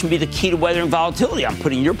diversification be the key to weathering volatility? I'm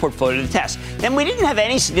putting your portfolio to the test. Then we didn't have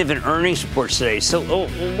any significant earnings reports today. So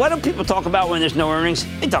what do people talk about when there's no earnings?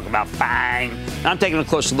 They talk about FANG. I'm taking a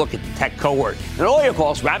closer look at the tech cohort. And all your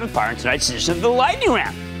calls rapid fire in tonight's edition of the Lightning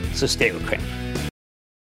Round. So stay with Cramer.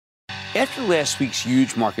 After last week's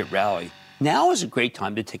huge market rally, now is a great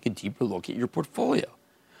time to take a deeper look at your portfolio.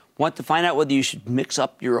 Want to find out whether you should mix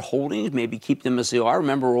up your holdings, maybe keep them as they are?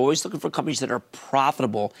 Remember, we're always looking for companies that are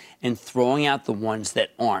profitable and throwing out the ones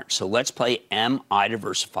that aren't. So let's play Am I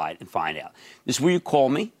Diversified and find out. This is where you call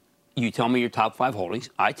me. You tell me your top 5 holdings.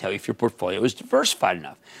 I tell you if your portfolio is diversified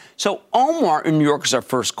enough. So Omar in New York is our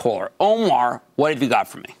first caller. Omar, what have you got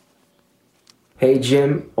for me? Hey,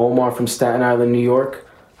 Jim. Omar from Staten Island, New York.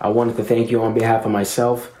 I wanted to thank you on behalf of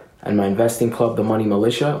myself and my investing club, the Money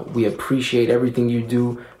Militia. We appreciate everything you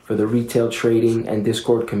do for the retail trading and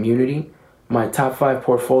Discord community. My top 5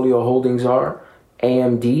 portfolio holdings are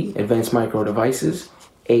AMD, Advanced Micro Devices,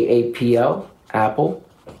 AAPL, Apple,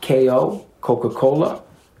 KO, Coca-Cola,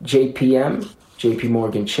 JPM, JP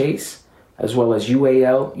Morgan Chase, as well as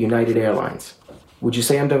UAL, United Airlines. Would you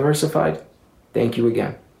say I'm diversified? Thank you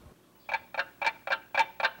again.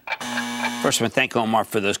 First, I want to thank Omar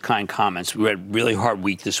for those kind comments. We had a really hard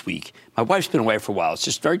week this week. My wife's been away for a while. It's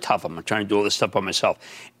just very tough. I'm trying to do all this stuff by myself.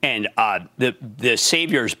 And the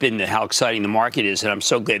savior has been how exciting the market is. And I'm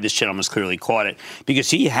so glad this gentleman's clearly caught it because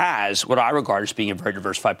he has what I regard as being a very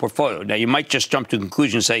diversified portfolio. Now, you might just jump to a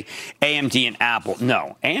conclusion and say AMD and Apple.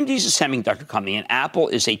 No, AMD is a semiconductor company and Apple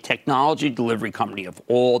is a technology delivery company of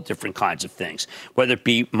all different kinds of things, whether it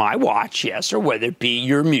be my watch, yes, or whether it be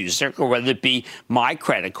your music or whether it be my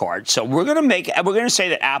credit card. So we're going to say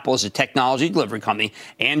that Apple is a technology delivery company.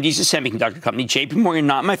 AMD is a semiconductor company. JP Morgan,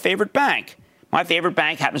 not my favorite bank. My favorite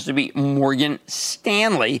bank happens to be Morgan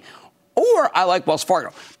Stanley, or I like Wells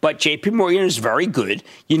Fargo. But JP Morgan is very good.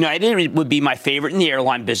 United would be my favorite in the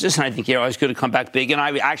airline business, and I think it's going to come back big.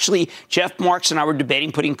 And Jeff Marks and I were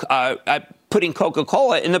debating putting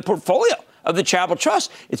Coca-Cola in the portfolio of the Travel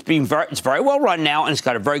Trust. It's very well run now, and it's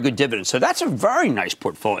got a very good dividend. So that's a very nice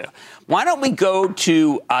portfolio. Why don't we go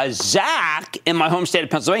to Zach in my home state of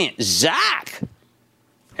Pennsylvania? Zach.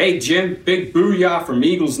 Hey, Jim, big booyah from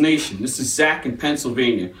Eagles Nation. This is Zach in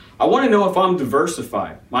Pennsylvania. I want to know if I'm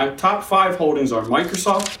diversified. My top 5 holdings are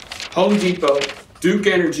Microsoft, Home Depot, Duke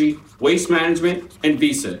Energy, Waste Management, and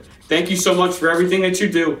Visa. Thank you so much for everything that you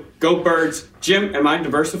do. Go Birds. Jim, am I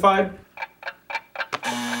diversified?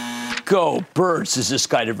 Go Birds. Is this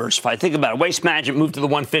guy diversified? Think about it. Waste Management moved to the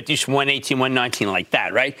 150s from 118, 119 like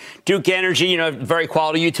that, right? Duke Energy, very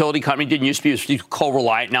quality utility company. Didn't used to be coal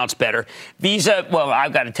reliant. Now it's better. Visa, well,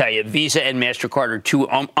 I've got to tell you, Visa and MasterCard are 2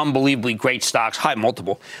 unbelievably great stocks, high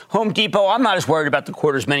multiple. Home Depot, I'm not as worried about the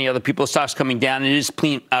quarter as many other people. Stocks coming down. It is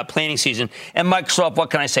planning season. And Microsoft, what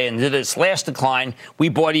can I say? In this last decline, we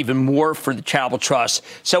bought even more for the Travel Trust.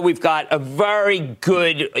 So we've got a very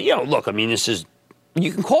good, look, I mean, this is,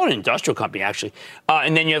 you can call it an industrial company, actually.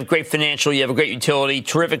 And then you have great financial, you have a great utility,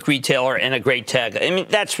 terrific retailer, and a great tech. I mean,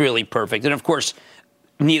 that's really perfect. And, of course,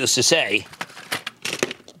 needless to say,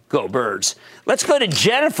 go Birds. Let's go to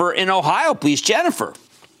Jennifer in Ohio, please. Jennifer.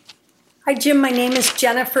 Hi, Jim. My name is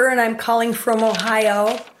Jennifer, and I'm calling from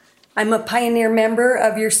Ohio. I'm a pioneer member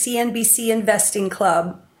of your CNBC Investing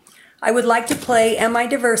Club. I would like to play Am I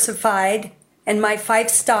Diversified? And my 5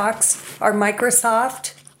 stocks are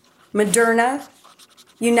Microsoft, Moderna,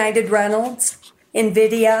 United Rentals,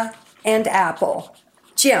 NVIDIA, and Apple.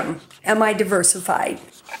 Jim, am I diversified?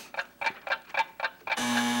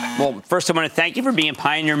 Well, first, I want to thank you for being a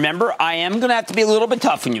Pioneer member. I am going to have to be a little bit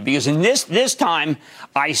tough on you because in this time,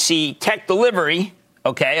 I see tech delivery.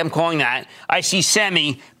 Okay, I'm calling that. I see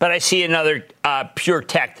semi, but I see another pure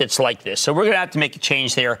tech that's like this. So we're going to have to make a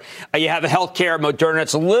change there. You have a healthcare, Moderna.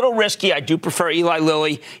 It's a little risky. I do prefer Eli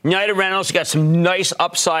Lilly. United Rentals, you got some nice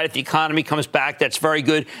upside if the economy comes back. That's very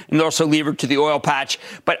good. And also levered to the oil patch.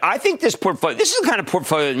 But I think this portfolio, this is the kind of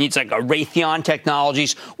portfolio that needs like a Raytheon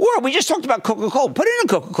Technologies. Or we just talked about Coca-Cola. Put in a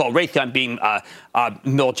Coca-Cola. Raytheon being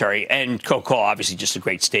military and Coca-Cola, obviously just a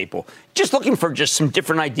great staple. Just looking for just some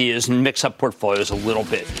different ideas and mix up portfolios a little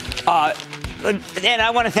bit. And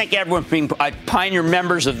I want to thank everyone for being Pioneer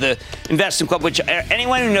members of the Investing Club, which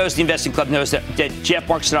anyone who knows the Investing Club knows that Jeff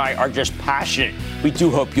Marks and I are just passionate. We do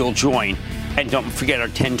hope you'll join. And don't forget our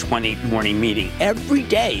 10:20 morning meeting every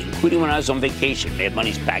day, including when I was on vacation. Mad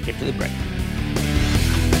Money's back after the break.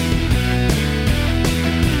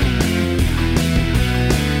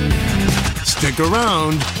 Stick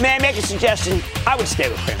around. May I make a suggestion? I would stay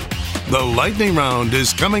with Kramer. The lightning round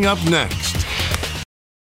is coming up next.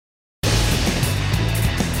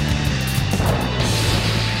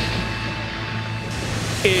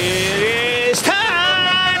 It is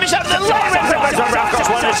time. It's up to the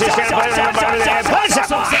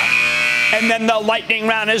and then the lightning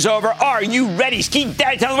round is over. Are you ready? Ski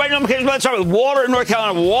Daddy, tell the right number. Let's start with Walter in North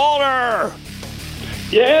Carolina. Walter.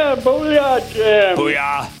 Yeah, booyah, Jim.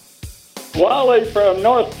 Booyah. Wally from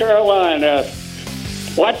North Carolina.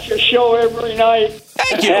 Watch your show every night.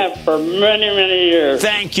 Thank you. Have for many, many years.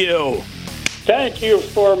 Thank you. Thank you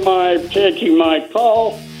for taking my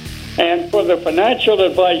call and for the financial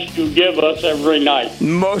advice you give us every night.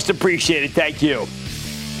 Most appreciated. Thank you.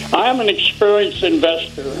 I'm an experienced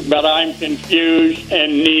investor, but I'm confused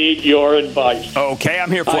and need your advice. Okay,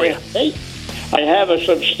 I'm here for you. I have a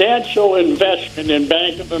substantial investment in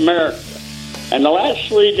Bank of America. And the last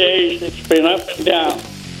 3 days, it's been up and down.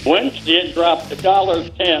 Wednesday, it dropped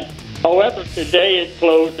 $1.10. However, today it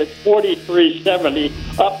closed at $43.70,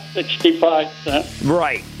 up 65 cents.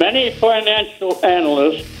 Right. Many financial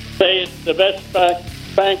analysts say it's the best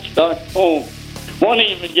bank stock owned. One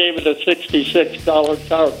even gave it a $66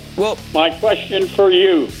 target. Well, my question for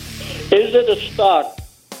you, is it a stock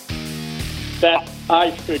that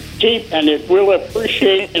I should keep and it will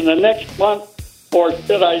appreciate in the next month? Or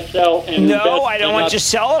should I sell? No, I don't want you to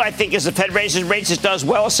sell it. I think as the Fed raises rates, it does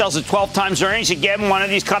well. It sells at 12 times earnings. Again, one of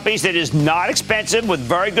these companies that is not expensive with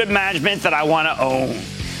very good management that I want to own.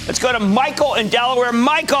 Let's go to Michael in Delaware.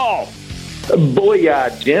 Michael.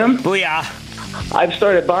 Booyah, Jim. Booyah. I've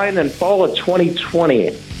started buying in fall of 2020,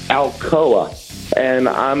 Alcoa. And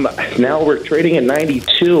we're trading at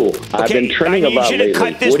 92. Okay, I've been trending about lately. You should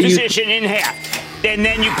have cut this position in half. And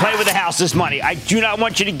then you play with the house's money. I do not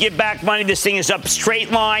want you to give back money. This thing is up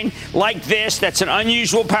straight line like this. That's an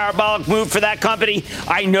unusual parabolic move for that company.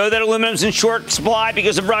 I know that aluminum's in short supply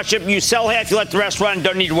because of Russia. You sell half, you let the rest run.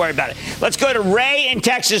 Don't need to worry about it. Let's go to Ray in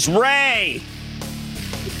Texas. Ray.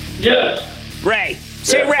 Yes. Ray.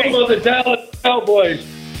 Say Ray. From the Dallas Cowboys.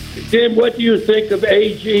 Jim, what do you think of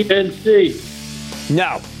AG&C?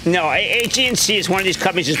 No. AG&C is one of these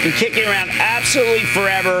companies that's been kicking around absolutely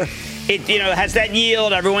forever. It has that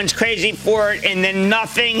yield. Everyone's crazy for it, and then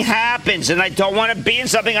nothing happens. And I don't want to be in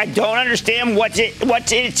something I don't understand what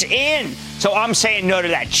it's in. So I'm saying no to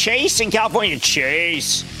that. Chase in California.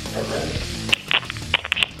 Chase.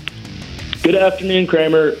 Good afternoon,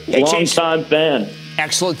 Kramer. Hey, long-time fan.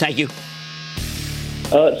 Excellent. Thank you.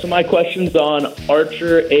 So my question's on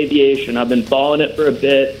Archer Aviation. I've been following it for a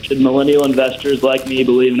bit. Should millennial investors like me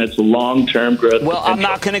believe in its long-term growth Well, potential? I'm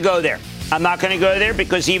not going to go there. I'm not going to go there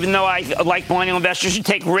because even though I like millennial investors who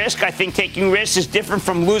take risk, I think taking risks is different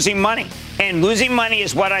from losing money. And losing money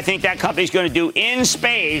is what I think that company's going to do in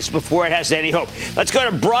spades before it has any hope. Let's go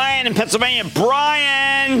to Brian in Pennsylvania.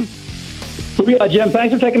 Brian! Jim,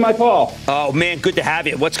 thanks for taking my call. Oh, man, good to have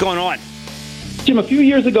you. What's going on? Jim, a few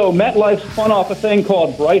years ago, MetLife spun off a thing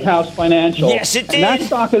called Bright House Financial. Yes, it did. And that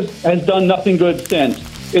stock has done nothing good since.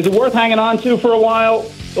 Is it worth hanging on to for a while?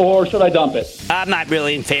 Or should I dump it? I'm not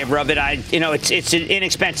really in favor of it. It's an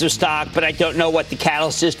inexpensive stock, but I don't know what the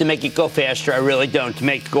catalyst is to make it go faster. I really don't, to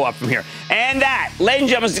make it go up from here. And that, ladies and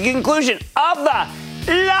gentlemen, is the conclusion of the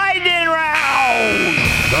Lightning Round!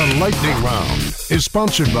 The Lightning Round is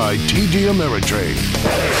sponsored by TD Ameritrade.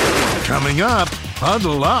 Coming up,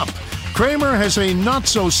 huddle up. Cramer has a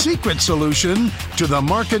not-so-secret solution to the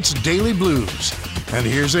market's daily blues. And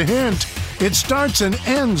here's a hint. It starts and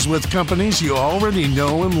ends with companies you already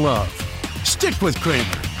know and love. Stick with Cramer.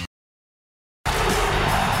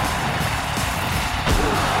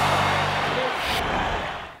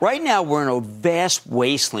 Right now, we're in a vast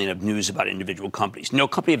wasteland of news about individual companies. No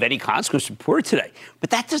company of any consequence reported today. But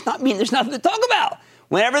that does not mean there's nothing to talk about.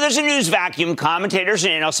 Whenever there's a news vacuum, commentators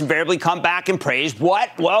and analysts invariably come back and praise what?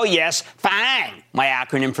 Well, yes, FANG, my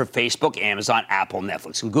acronym for Facebook, Amazon, Apple,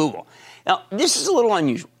 Netflix, and Google. Now, this is a little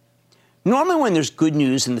unusual. Normally, when there's good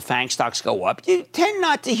news and the FANG stocks go up, you tend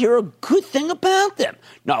not to hear a good thing about them.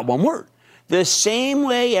 Not one word. The same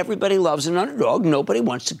way everybody loves an underdog, nobody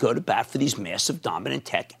wants to go to bat for these massive dominant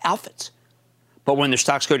tech outfits. But when their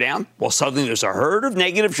stocks go down, well, suddenly there's a herd of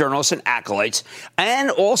negative journalists and acolytes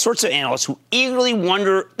and all sorts of analysts who eagerly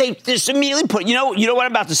wonder, they just immediately put, you know what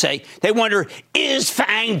I'm about to say? They wonder, is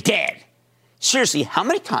FANG dead? Seriously, how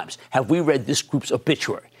many times have we read this group's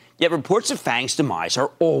obituary? Yet reports of FANG's demise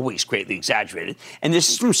are always greatly exaggerated, and this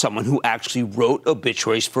is from someone who actually wrote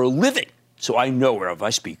obituaries for a living, so I know whereof I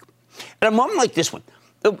speak. At a moment like this one,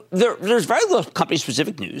 there's very little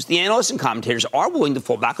company-specific news. The analysts and commentators are willing to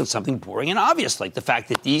fall back on something boring and obvious, like the fact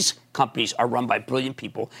that these companies are run by brilliant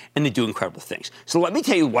people and they do incredible things. So let me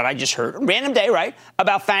tell you what I just heard, a random day, right,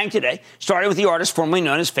 about FANG today, starting with the artist formerly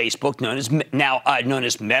known as Facebook, now known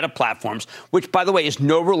as Meta Platforms, which, by the way, is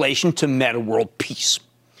no relation to Meta World Peace.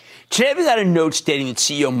 Today, we got a note stating that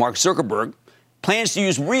CEO Mark Zuckerberg plans to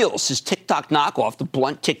use Reels, his TikTok knockoff, to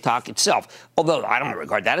blunt TikTok itself. Although I don't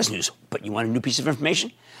regard that as news. But you want a new piece of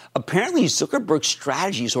information? Apparently, Zuckerberg's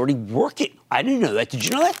strategy is already working. I didn't know that. Did you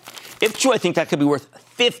know that? If true, I think that could be worth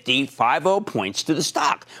 50 points to the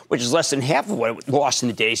stock, which is less than half of what it lost in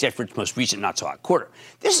the days after its most recent not-so-hot quarter.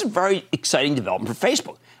 This is a very exciting development for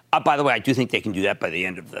Facebook. By the way, I do think they can do that by the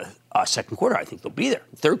end of the second quarter. I think they'll be there.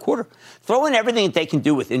 Third quarter. Throw in everything that they can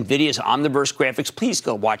do with NVIDIA's Omniverse graphics. Please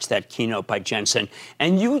go watch that keynote by Jensen.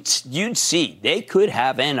 And you'd see they could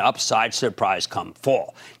have an upside surprise come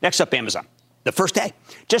fall. Next up, Amazon. The first day.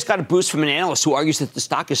 Just got a boost from an analyst who argues that the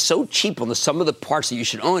stock is so cheap on the sum of the parts that you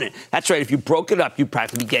should own it. That's right. If you broke it up, you'd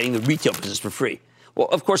practically be getting the retail business for free. Well,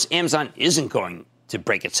 of course, Amazon isn't going to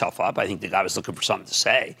break itself up. I think the guy was looking for something to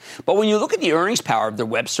say. But when you look at the earnings power of their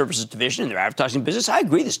web services division and their advertising business, I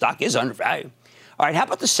agree the stock is undervalued. All right, how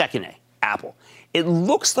about the second A, Apple? It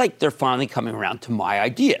looks like they're finally coming around to my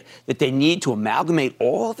idea that they need to amalgamate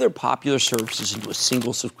all of their popular services into a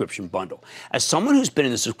single subscription bundle. As someone who's been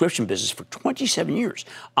in the subscription business for 27 years,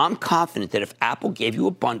 I'm confident that if Apple gave you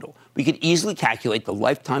a bundle, we could easily calculate the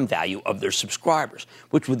lifetime value of their subscribers,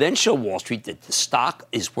 which would then show Wall Street that the stock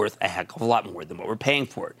is worth a heck of a lot more than what we're paying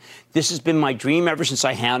for it. This has been my dream ever since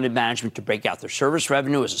I hounded management to break out their service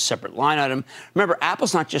revenue as a separate line item. Remember,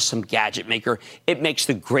 Apple's not just some gadget maker. It makes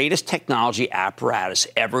the greatest technology apparatus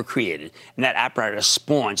ever created, and that apparatus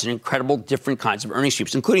spawns an incredible different kinds of earnings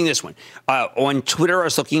streams, including this one. On Twitter, I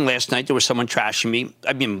was looking last night, there was someone trashing me.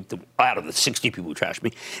 I mean, out of the 60 people who trashed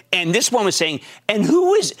me. And this one was saying, and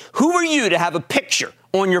who are you to have a picture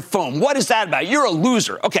on your phone? What is that about? You're a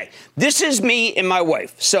loser. Okay, this is me and my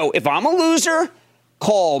wife. So if I'm a loser,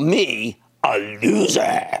 call me a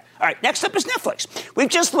loser. All right, next up is Netflix. We've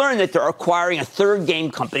just learned that they're acquiring a third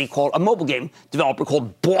game company a mobile game developer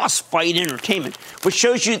called Boss Fight Entertainment, which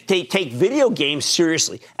shows you they take video games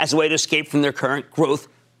seriously as a way to escape from their current growth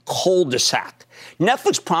cul-de-sac.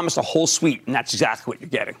 Netflix promised a whole suite, and that's exactly what you're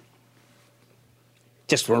getting.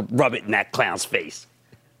 Just rub it in that clown's face.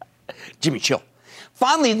 Jimmy Chill.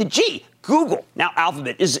 Finally, the G, Google, now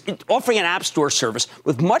Alphabet, is offering an app store service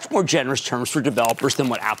with much more generous terms for developers than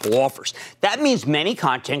what Apple offers. That means many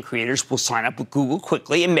content creators will sign up with Google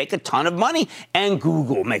quickly and make a ton of money, and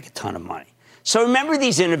Google will make a ton of money. So remember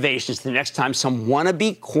these innovations the next time some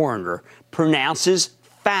wannabe coroner pronounces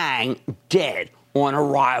FANG dead on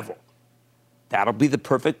arrival. That'll be the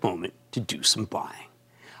perfect moment to do some buying.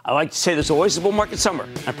 I like to say there's always a bull market somewhere.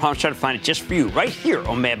 I promise to try to find it just for you right here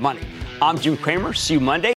on Mad Money. I'm Jim Cramer. See you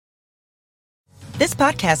Monday. This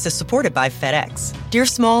podcast is supported by FedEx. Dear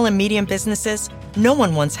small and medium businesses, no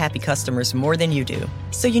one wants happy customers more than you do.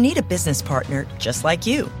 So you need a business partner just like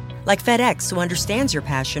you. Like FedEx, who understands your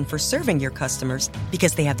passion for serving your customers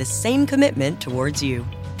because they have the same commitment towards you.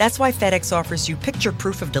 That's why FedEx offers you picture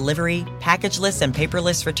proof of delivery, packageless and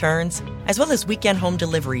paperless returns, as well as weekend home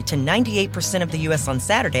delivery to 98% of the U.S. on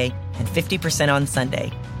Saturday and 50% on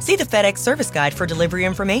Sunday. See the FedEx service guide for delivery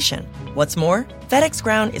information. What's more, FedEx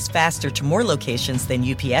Ground is faster to more locations than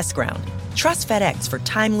UPS Ground. Trust FedEx for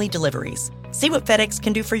timely deliveries. See what FedEx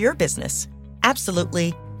can do for your business.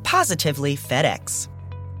 Absolutely, positively FedEx.